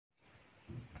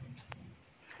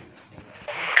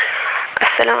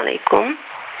Assalamu alaikum.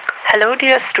 Hello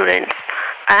dear students.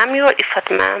 I am your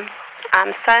Ifat ma'am. I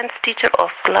am science teacher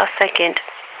of class 2nd.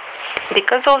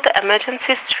 Because of the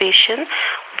emergency situation,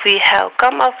 we have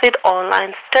come up with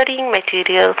online studying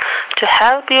material to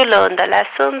help you learn the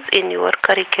lessons in your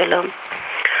curriculum.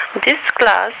 This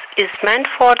class is meant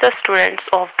for the students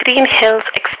of Green Hills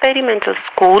Experimental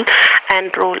School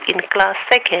enrolled in class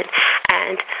 2nd,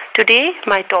 and today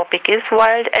my topic is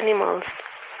wild animals.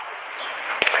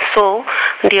 So,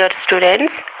 dear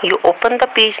students, you open the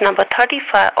page number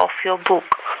 35 of your book,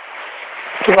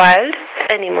 Wild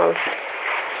Animals.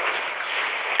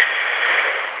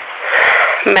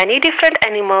 Many different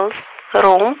animals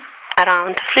roam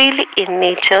around freely in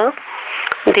nature.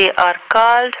 They are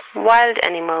called wild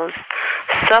animals.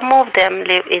 Some of them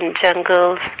live in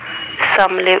jungles,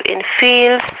 some live in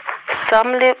fields,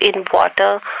 some live in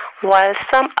water, while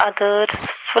some others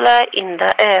fly in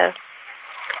the air.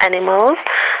 Animals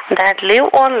that live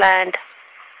on land.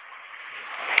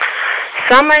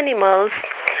 Some animals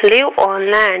live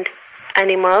on land.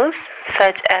 Animals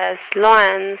such as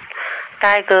lions,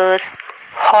 tigers,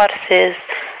 horses,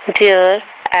 deer,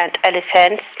 and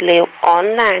elephants live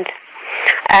on land.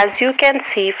 As you can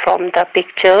see from the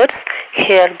pictures,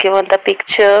 here given the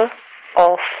picture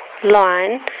of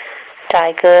lion,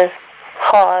 tiger,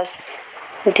 horse,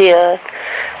 deer,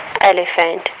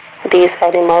 elephant. These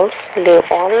animals live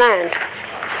on land.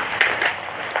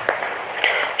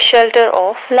 Shelter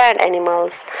of land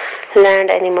animals.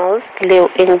 Land animals live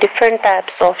in different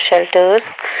types of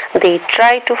shelters. They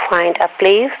try to find a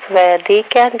place where they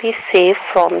can be safe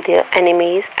from their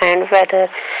enemies and weather.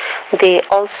 They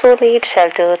also need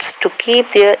shelters to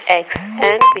keep their eggs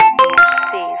and babies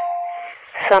safe.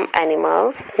 Some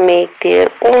animals make their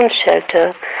own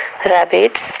shelter.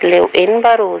 Rabbits live in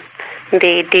burrows.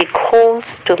 They dig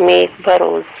holes to make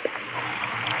burrows.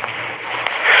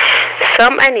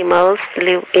 Some animals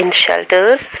live in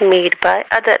shelters made by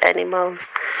other animals.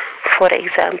 For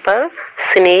example,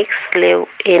 snakes live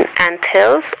in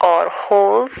anthills or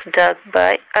holes dug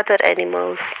by other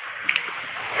animals.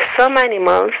 Some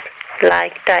animals,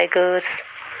 like tigers,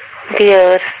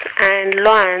 deers, and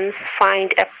lions,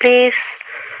 find a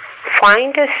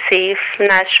safe,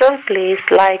 natural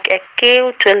place like a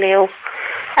cave to live.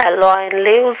 A lion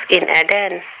lives in a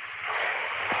den.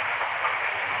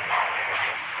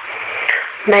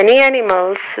 Many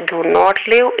animals do not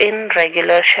live in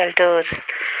regular shelters.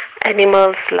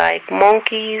 Animals like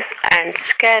monkeys and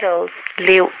squirrels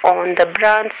live on the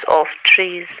branches of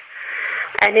trees.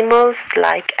 Animals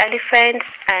like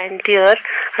elephants and deer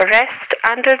rest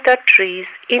under the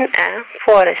trees in a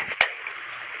forest.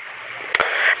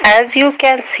 As you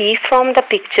can see from the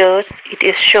pictures, it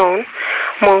is shown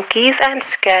monkeys and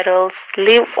squirrels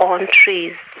live on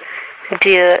trees.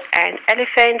 Deer and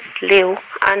elephants live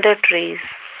under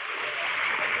trees.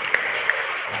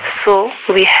 So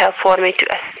we have formative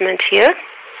assessment here.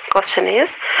 Question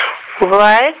is,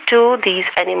 where do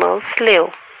these animals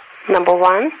live? Number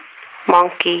 1,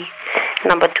 monkey.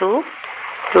 Number 2,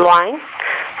 lion.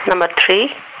 Number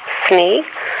 3, snake.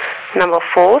 Number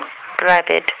 4,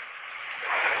 rabbit.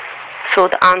 So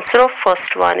the answer of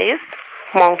first one is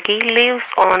monkey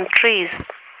lives on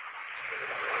trees.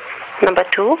 Number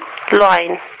 2,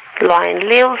 lion. Lion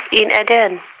lives in a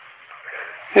den.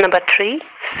 Number 3,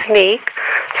 snake.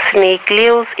 Snake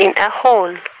lives in a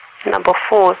hole. Number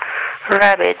 4,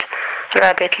 rabbit.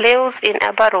 Rabbit lives in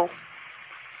a burrow.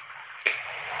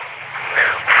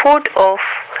 Food of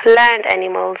land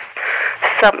animals.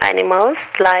 Some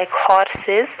animals like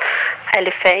horses,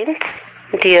 elephants,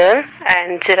 deer,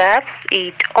 and giraffes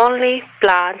eat only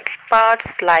plant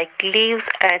parts like leaves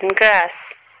and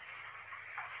grass.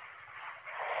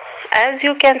 As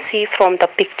you can see from the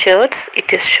pictures,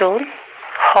 it is shown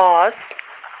horse,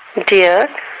 deer,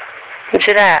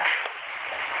 giraffe.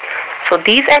 So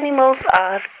these animals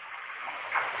are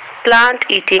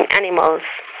plant-eating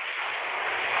animals.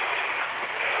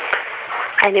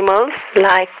 Animals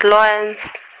like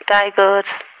lions,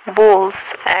 tigers,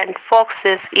 wolves, and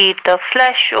foxes eat the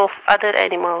flesh of other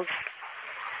animals.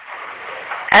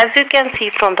 As you can see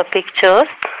from the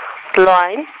pictures,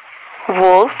 lion,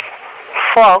 wolf,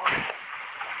 fox.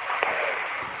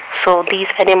 So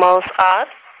these animals are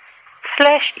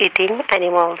flesh-eating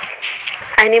animals.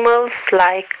 Animals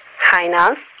like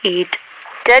hyenas eat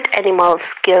dead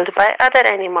animals killed by other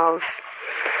animals.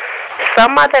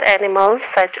 Some other animals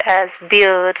such as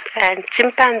bears and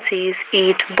chimpanzees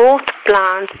eat both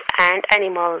plants and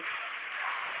animals.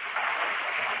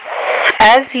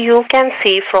 As you can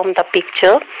see from the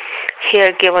picture,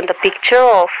 here given the picture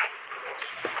of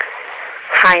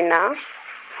hyena.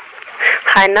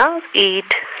 Hyenas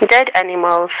eat dead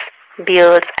animals.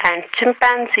 bears, and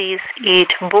chimpanzees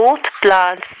eat both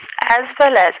plants as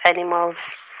well as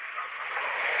animals.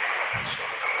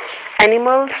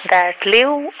 Animals that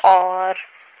live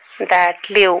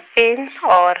in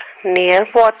or near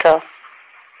water.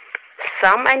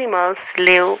 Some animals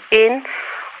live in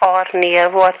or near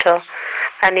water.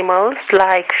 Animals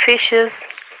like fishes,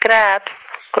 crabs,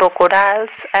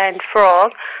 crocodiles, and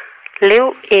frogs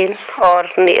live in or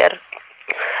near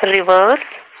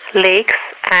rivers,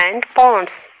 lakes, and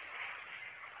ponds.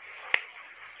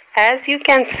 As you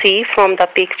can see from the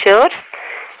pictures,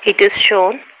 it is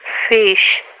shown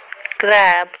fish,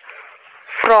 crab,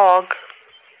 frog,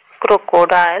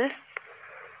 crocodile.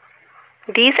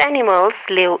 These animals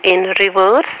live in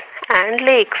rivers and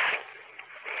lakes.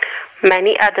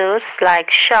 Many others like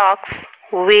sharks,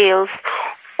 whales,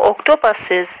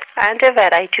 octopuses, and a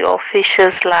variety of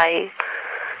fishes live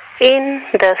in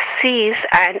the seas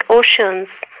and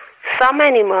oceans. Some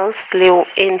animals live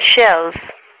in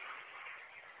shells.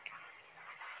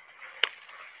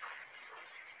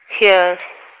 Here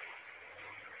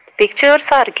pictures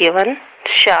are given: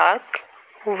 shark,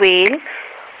 whale,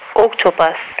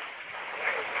 octopus.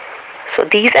 So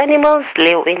these animals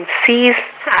live in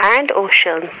seas and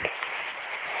oceans.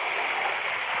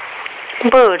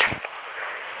 Birds.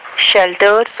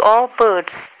 Shelters of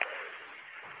birds.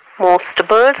 Most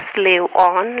birds live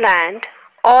on land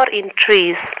or in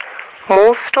trees.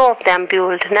 Most of them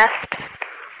build nests.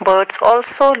 Birds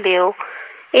also live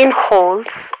in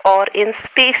holes or in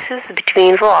spaces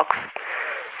between rocks.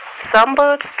 Some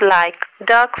birds like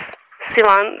ducks,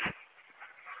 swans,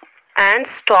 and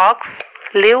storks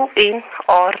live in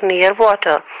or near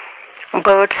water.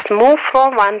 Birds move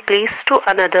from one place to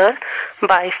another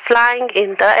by flying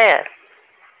in the air.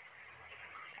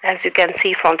 As you can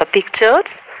see from the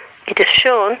pictures, it is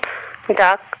shown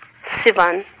duck,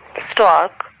 swan,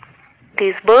 stork.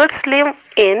 These birds live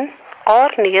in or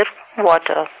near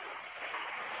water.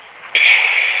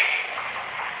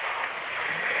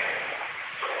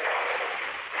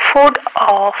 Food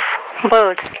of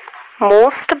birds.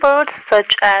 Most birds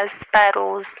such as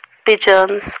sparrows,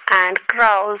 pigeons, and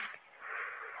crows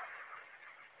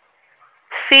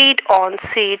feed on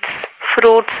seeds,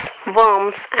 fruits,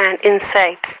 worms, and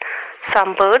insects.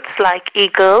 Some birds like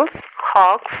eagles,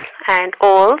 hawks, and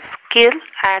owls kill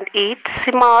and eat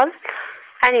small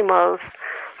animals.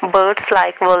 Birds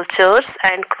like vultures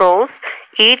and crows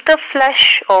eat the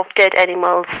flesh of dead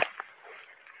animals.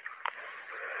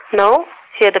 Now,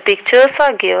 here the pictures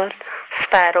are given: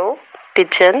 sparrow,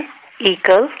 pigeon,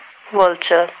 eagle,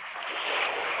 vulture.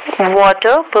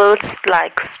 Water birds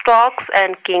like storks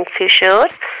and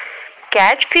kingfishers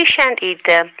catch fish and eat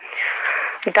them.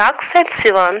 Ducks and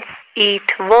swans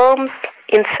eat worms,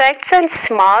 insects, and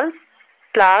small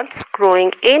plants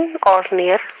growing in or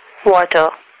near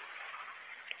water.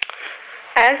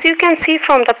 As you can see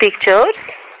from the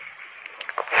pictures,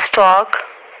 stork,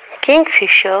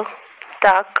 kingfisher,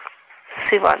 duck,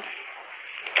 swan.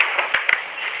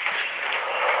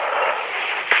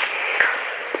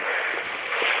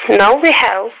 Now we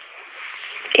have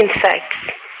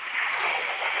insects.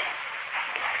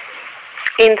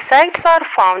 Insects are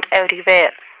found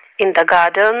everywhere, in the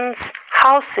gardens,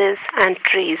 houses, and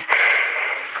trees.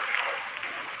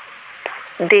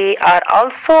 They are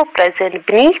also present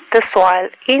beneath the soil,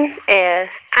 in air,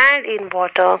 and in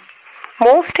water.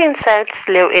 Most insects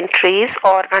live in trees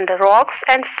or under rocks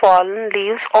and fallen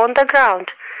leaves on the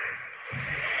ground.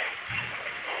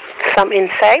 Some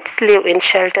insects live in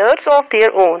shelters of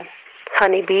their own.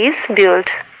 Honeybees build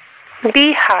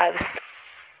beehives.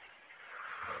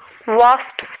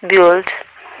 Wasps build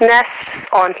nests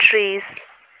on trees,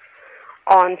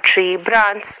 on tree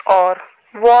branches or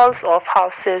walls of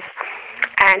houses.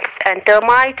 Ants and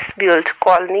termites build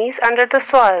colonies under the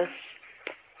soil.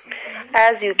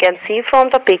 As you can see from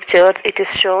the pictures, it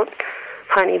is shown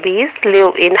honeybees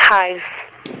live in hives.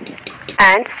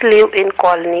 Ants live in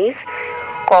colonies.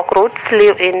 Cockroaches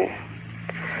live in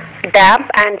damp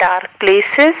and dark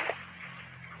places.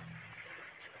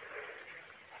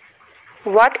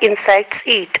 What insects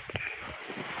eat?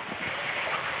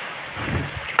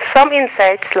 Some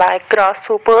insects like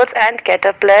grasshoppers and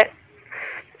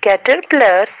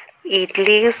caterpillars eat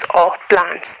leaves of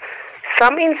plants.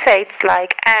 Some insects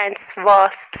like ants,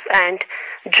 wasps, and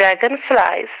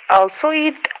dragonflies also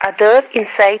eat other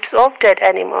insects of dead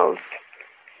animals.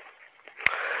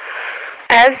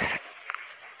 As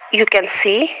you can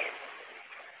see,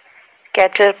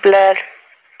 caterpillar,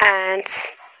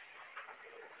 ants,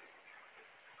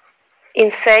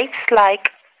 insects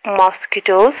like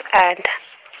mosquitoes and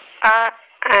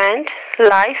and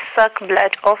lice suck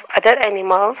blood of other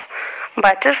animals.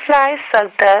 Butterflies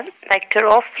suck the nectar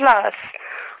of flowers.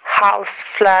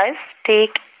 Houseflies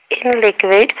take in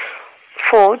liquid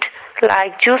food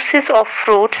like juices of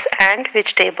fruits and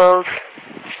vegetables.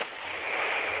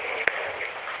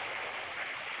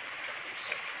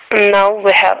 Now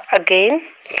we have again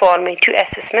formative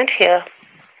assessment here.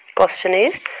 Question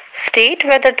is, state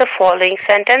whether the following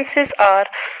sentences are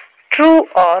true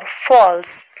or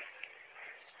false.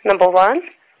 Number 1.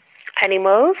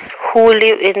 Animals who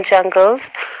live in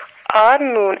jungles are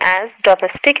known as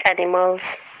domestic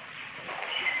animals.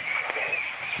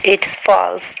 It's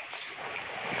false.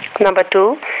 Number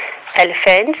 2.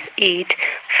 Elephants eat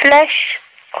flesh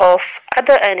of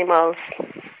other animals.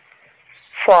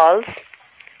 False.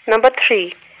 Number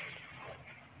 3.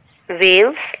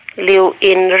 Whales live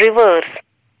in rivers.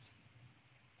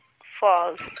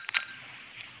 False.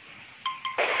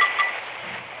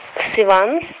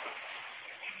 Swans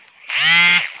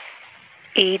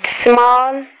eat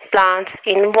small plants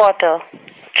in water.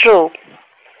 True.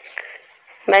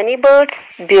 Many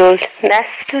birds build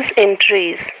nests in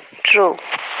trees. True.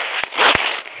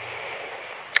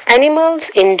 Animals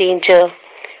in danger.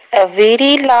 A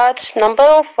very large number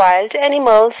of wild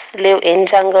animals live in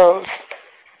jungles.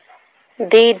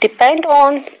 They depend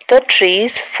on the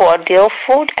trees for their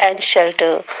food and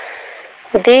shelter.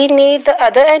 They need the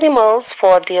other animals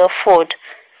for their food.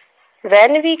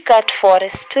 When we cut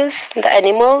forests, the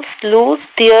animals lose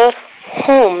their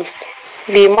homes.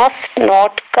 We must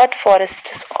not cut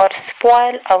forests or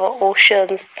spoil our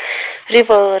oceans,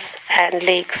 rivers, and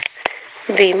lakes.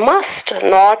 We must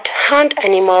not hunt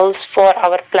animals for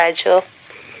our pleasure.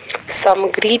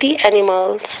 Some greedy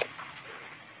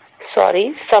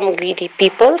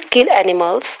people kill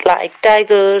animals like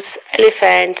tigers,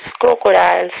 elephants,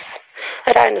 crocodiles,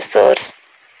 rhinoceros,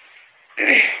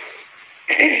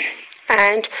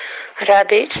 and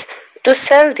rabbits to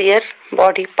sell their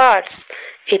body parts.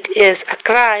 It is a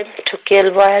crime to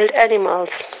kill wild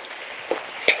animals.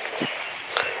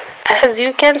 As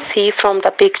you can see from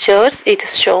the pictures, it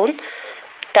is shown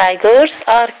tigers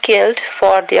are killed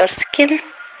for their skin,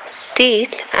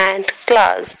 teeth, and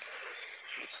claws.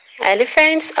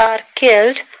 Elephants are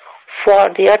killed for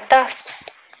their tusks.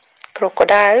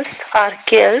 Crocodiles are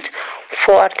killed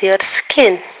for their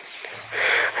skin.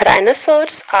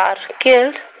 Rhinoceros are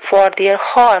killed for their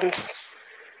horns.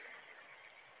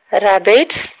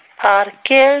 Rabbits are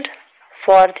killed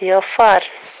for their fur.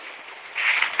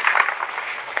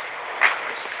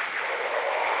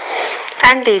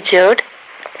 Endangered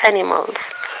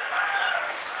animals.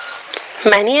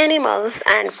 Many animals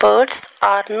and birds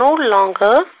are no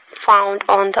longer found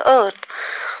on the earth.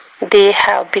 They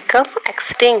have become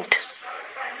extinct.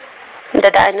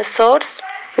 The dinosaurs,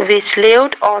 which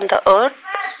lived on the earth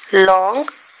long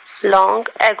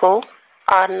ago,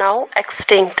 are now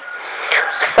extinct.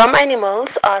 Some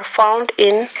animals are found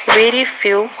in very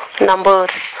few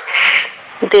numbers.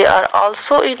 They are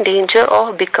also in danger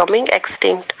of becoming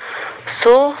extinct.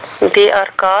 So they are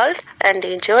called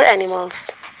endangered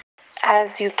animals.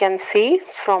 As you can see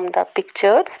from the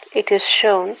pictures, it is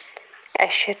shown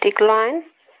Asiatic lion,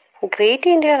 Great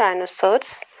Indian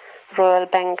rhinoceros, Royal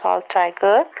Bengal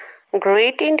tiger,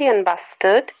 Great Indian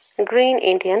bustard, Green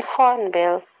Indian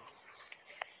hornbill.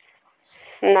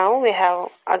 Now we have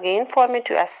again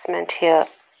formative assessment here.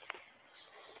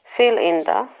 Fill in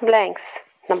the blanks.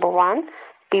 Number 1.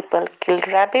 People kill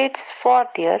rabbits for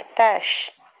their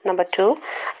dash. Number 2.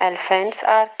 Elephants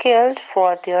are killed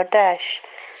for their dash.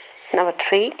 Number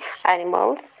 3.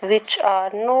 Animals which are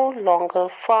no longer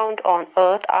found on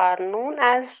earth are known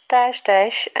as dash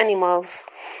dash animals.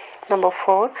 Number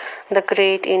 4. The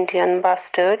Great Indian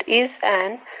bustard is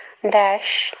an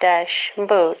dash dash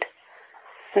bird.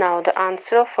 Now the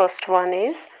answer of first one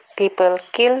is people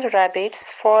kill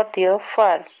rabbits for their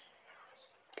fur.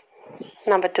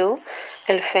 Number 2.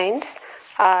 Elephants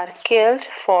are killed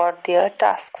for their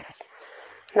tusks.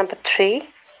 Number 3.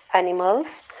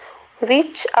 Animals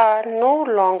which are no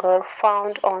longer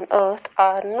found on earth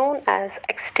are known as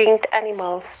extinct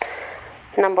animals.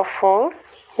 Number 4.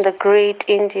 The Great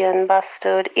Indian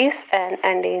bustard is an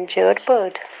endangered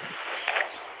bird.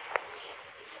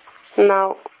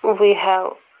 Now we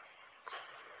have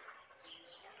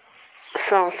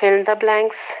some fill in the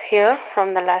blanks here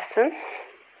from the lesson.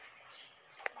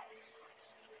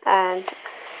 And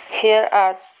here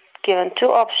are given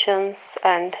two options,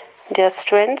 and dear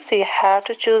students, you have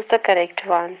to choose the correct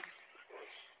one.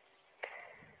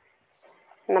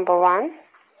 Number 1.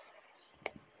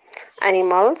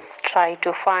 Animals try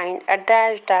to find a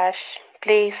dash dash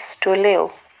place to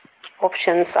live.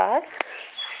 Options are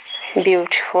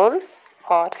beautiful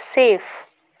or safe.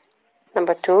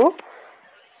 Number 2.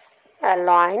 A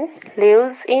lion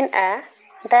lives in a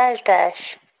dash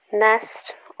dash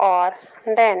nest or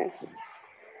den.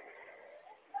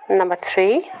 Number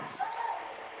 3.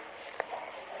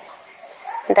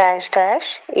 Dash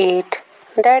dash eat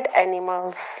dead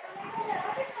animals.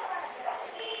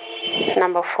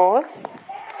 Number 4.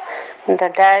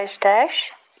 The dash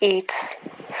dash eats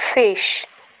fish.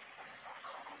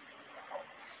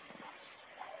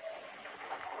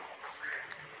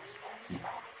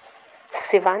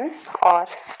 Swan or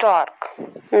stork.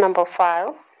 Number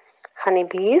 5.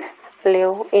 Honeybees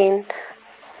live in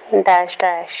dash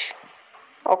dash.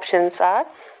 Options are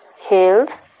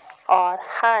hills or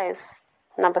highs.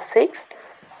 Number 6.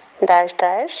 Dash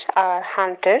dash are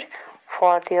hunted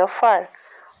for their fur.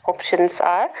 Options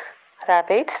are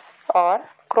rabbits or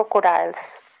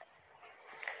crocodiles.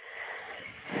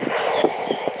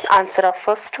 Answer of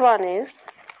first one is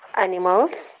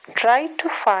animals try to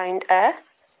find a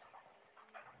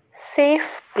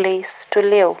safe place to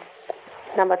live.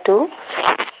 Number 2.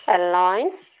 A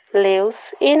lion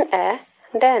lives in a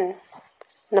den.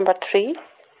 Number 3.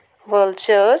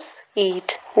 Vultures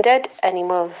eat dead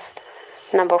animals.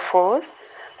 Number 4.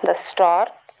 The stork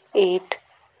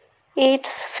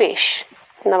eats fish.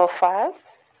 Number 5.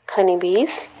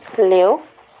 Honeybees live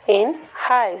in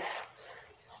hives.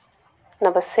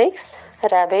 Number 6.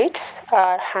 Rabbits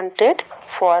are hunted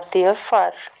for their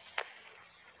fur.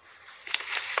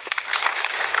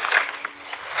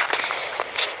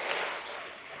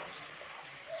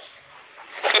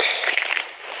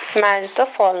 Match the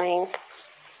following.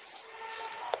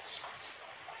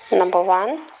 Number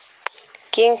 1.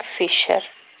 Kingfisher,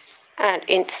 and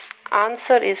its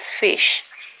answer is fish.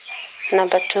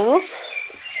 Number 2.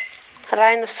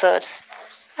 Rhinoceros,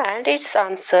 and its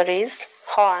answer is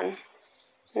horn.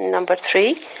 Number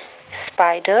 3.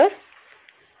 Spider,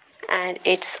 and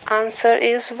its answer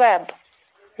is web.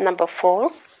 Number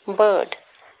 4. Bird,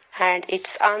 and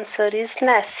its answer is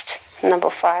nest. Number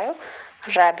 5.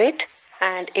 Rabbit,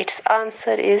 and its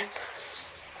answer is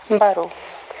burrow.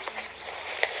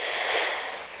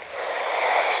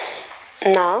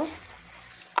 Now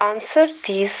answer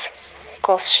these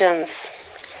questions.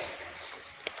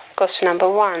 Question number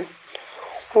 1.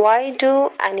 Why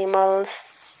do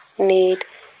animals need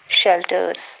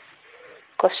shelters?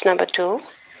 Question number 2.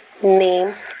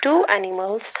 Name 2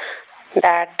 animals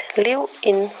that live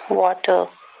in water.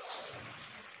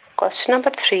 Question number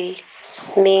 3.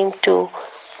 Name 2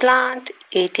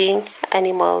 plant-eating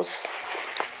animals.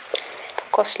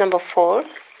 Question number 4.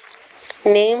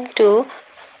 Name 2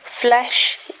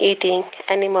 flesh-eating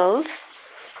animals.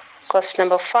 Question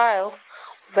number 5.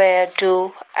 Where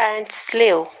do ants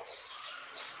live?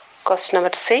 Question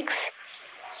number 6.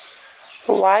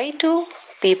 Why do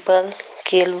people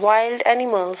kill wild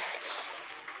animals?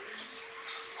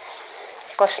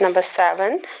 Question number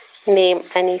 7. Name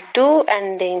any 2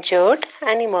 endangered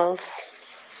animals.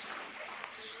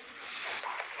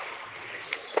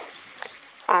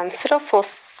 Answer of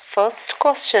first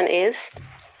question is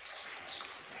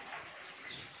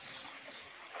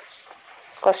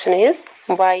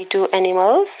why do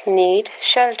animals need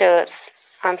shelters?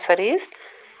 Answer is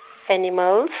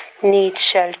animals need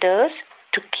shelters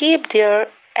to keep their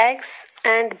eggs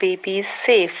and babies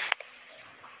safe.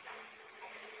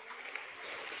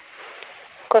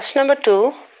 Question number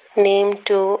 2. Name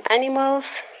 2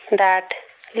 animals that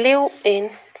live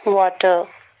in water.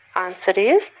 Answer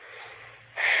is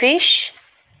fish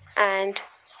and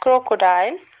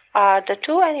crocodile are the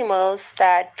 2 animals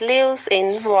that lives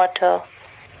in water.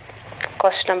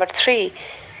 Question number 3.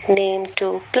 Name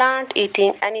 2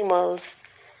 plant-eating animals.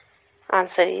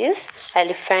 Answer is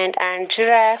elephant and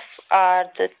giraffe are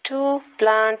the 2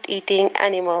 plant-eating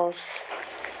animals.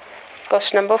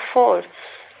 Question number 4.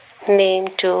 Name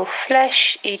 2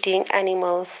 flesh-eating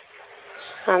animals.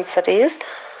 Answer is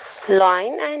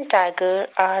lion and tiger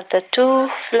are the 2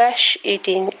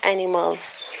 flesh-eating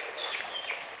animals.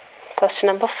 Question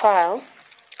number 5.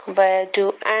 Where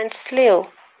do ants live?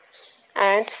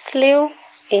 Ants live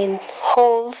in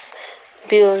holes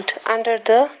built under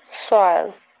the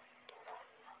soil.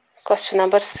 Question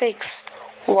number 6.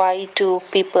 Why do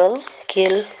people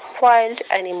kill wild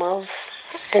animals?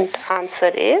 And answer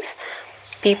is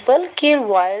people kill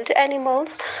wild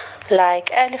animals like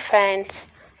elephants,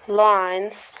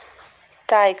 lions,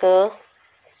 tiger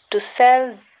to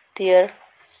sell their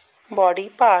body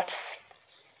parts.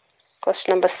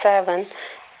 Question number 7.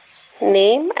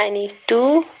 Name any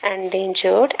 2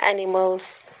 endangered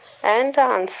animals, and the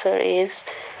answer is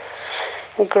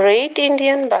Great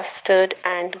Indian bustard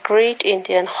and Great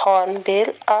Indian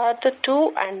hornbill are the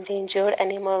 2 endangered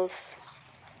animals.